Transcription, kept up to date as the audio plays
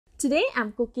Today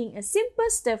I'm cooking a simple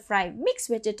stir-fried mixed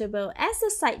vegetable as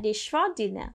a side dish for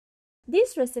dinner.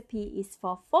 This recipe is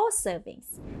for 4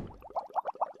 servings.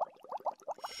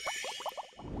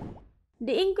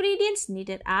 The ingredients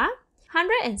needed are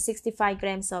 165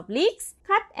 grams of leeks,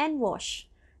 cut and washed,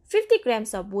 50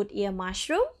 grams of wood ear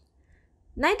mushroom,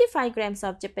 95 grams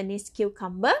of Japanese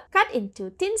cucumber cut into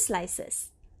thin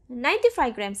slices,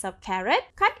 95 grams of carrot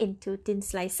cut into thin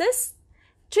slices,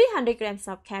 300 grams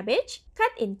of cabbage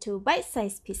cut into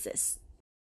bite-sized pieces,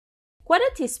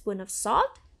 1/4 teaspoon of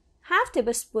salt, 1/2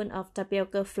 tablespoon of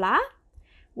tapioca flour,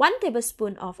 1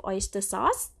 tablespoon of oyster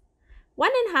sauce,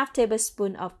 1½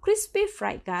 tablespoon of crispy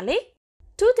fried garlic,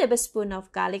 2 tablespoons of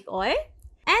garlic oil,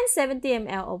 and 70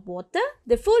 ml of water.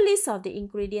 The full list of the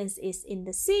ingredients is in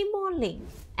the See More link.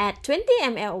 Add 20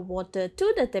 ml of water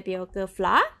to the tapioca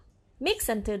flour. Mix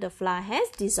until the flour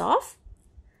has dissolved.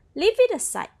 Leave it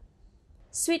aside.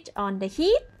 Switch on the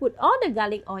heat. Put all the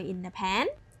garlic oil in the pan.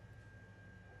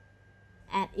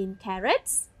 Add in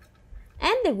carrots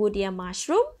and the wood ear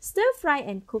mushroom. Stir fry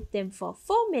and cook them for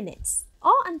 4 minutes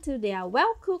or until they are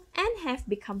well cooked and have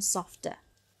become softer.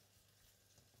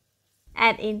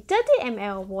 Add in 30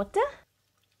 ml of water.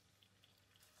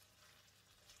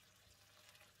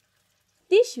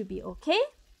 This should be okay.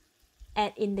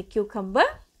 Add in the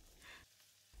cucumber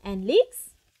and leeks.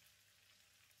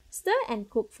 Stir and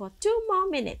cook for 2 more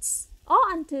minutes or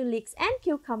until leeks and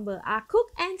cucumber are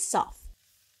cooked and soft.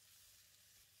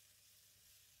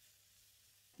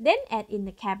 Then add in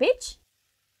the cabbage.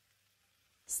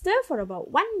 Stir for about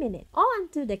 1 minute or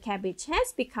until the cabbage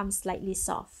has become slightly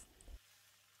soft.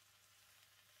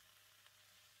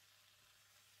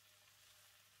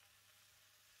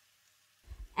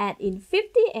 Add in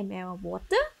 50 ml of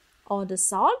water or the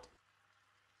salt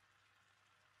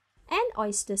and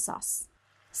oyster sauce.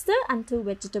 Stir until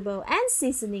vegetable and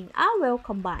seasoning are well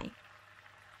combined.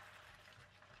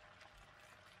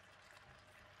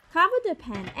 Cover the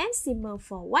pan and simmer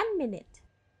for 1 minute.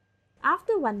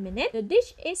 After 1 minute, the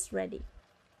dish is ready.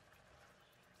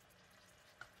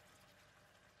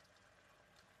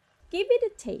 Give it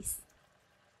a taste.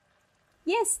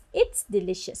 Yes, it's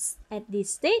delicious. At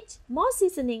this stage, more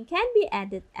seasoning can be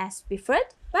added as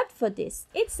preferred, but for this,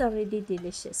 it's already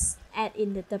delicious. Add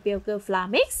in the tapioca flour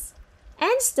mix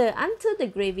and stir until the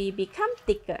gravy becomes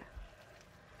thicker.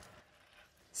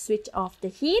 Switch off the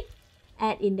heat.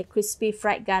 Add in the crispy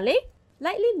fried garlic.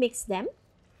 Lightly mix them.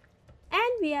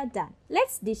 And we are done.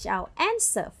 Let's dish out and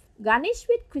serve. Garnish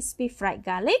with crispy fried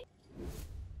garlic.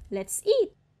 Let's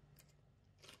eat.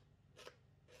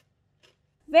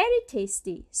 Very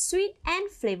tasty, sweet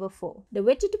and flavorful. The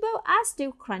vegetables are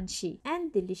still crunchy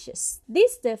and delicious.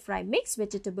 This stir-fry mixed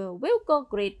vegetable will go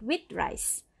great with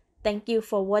rice. Thank you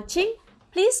for watching.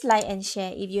 Please like and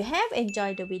share if you have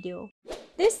enjoyed the video.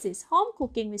 This is Home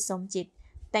Cooking with Somjit.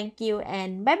 Thank you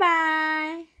and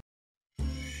bye-bye.